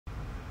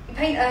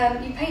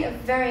you paint a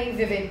very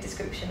vivid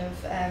description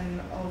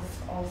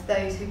of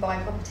those who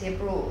buy property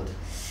abroad.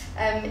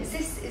 Is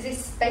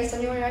this based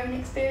on your own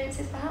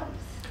experiences, perhaps?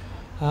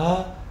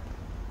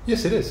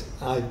 Yes, it is.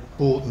 I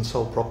bought and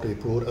sold property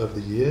abroad over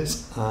the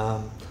years.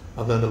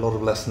 I've learned a lot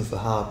of lessons the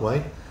hard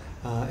way.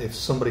 If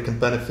somebody can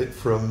benefit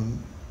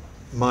from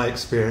my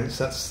experience,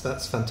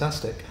 that's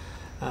fantastic.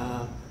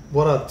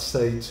 What I'd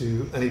say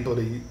to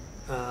anybody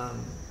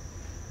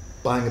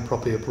buying a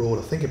property abroad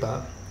or thinking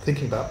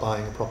about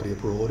buying a property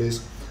abroad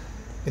is,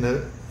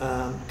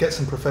 get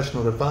some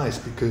professional advice,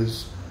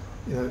 because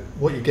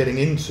what you're getting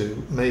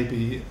into may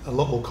be a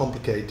lot more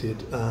complicated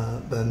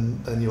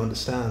than you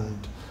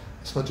understand.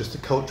 It's not just the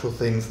cultural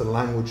things, the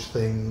language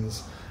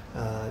things,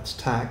 it's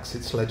tax,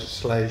 it's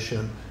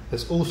legislation.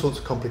 There's all sorts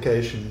of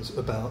complications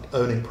about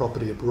owning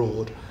property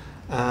abroad,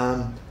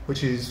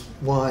 which is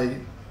why,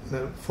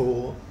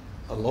 for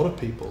a lot of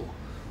people,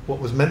 what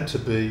was meant to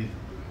be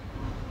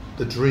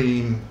the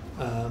dream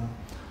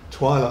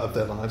twilight of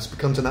their lives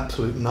becomes an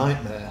absolute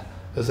nightmare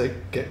as they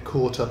get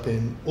caught up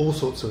in all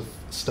sorts of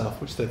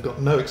stuff which they've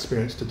got no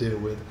experience to deal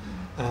with,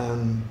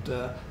 and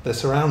they're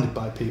surrounded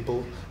by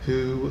people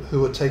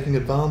who are taking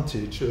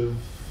advantage of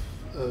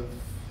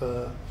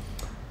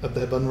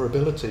their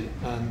vulnerability.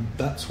 And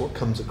that's what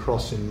comes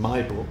across in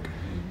my book,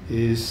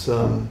 is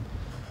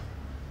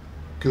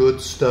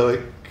good,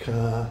 stoic,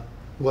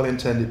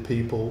 well-intended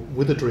people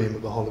with a dream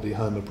of a holiday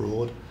home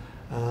abroad,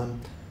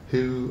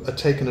 who are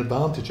taken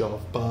advantage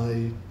of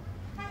by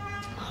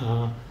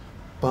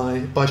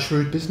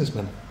shrewd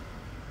businessmen.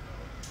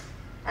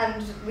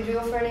 And would you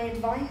offer any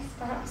advice,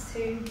 perhaps,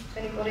 to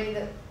anybody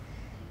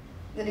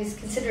that is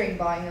considering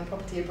buying a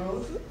property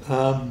abroad?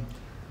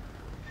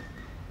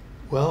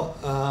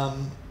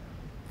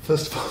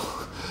 First of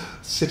all,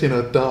 sit in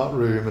a dark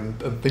room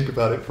and think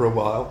about it for a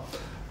while.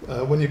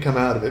 When you come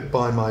out of it,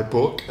 buy my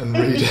book and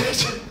read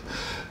it.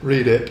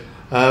 Read it.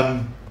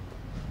 And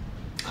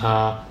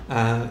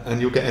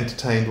you'll get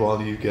entertained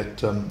while you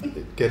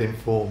get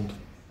informed.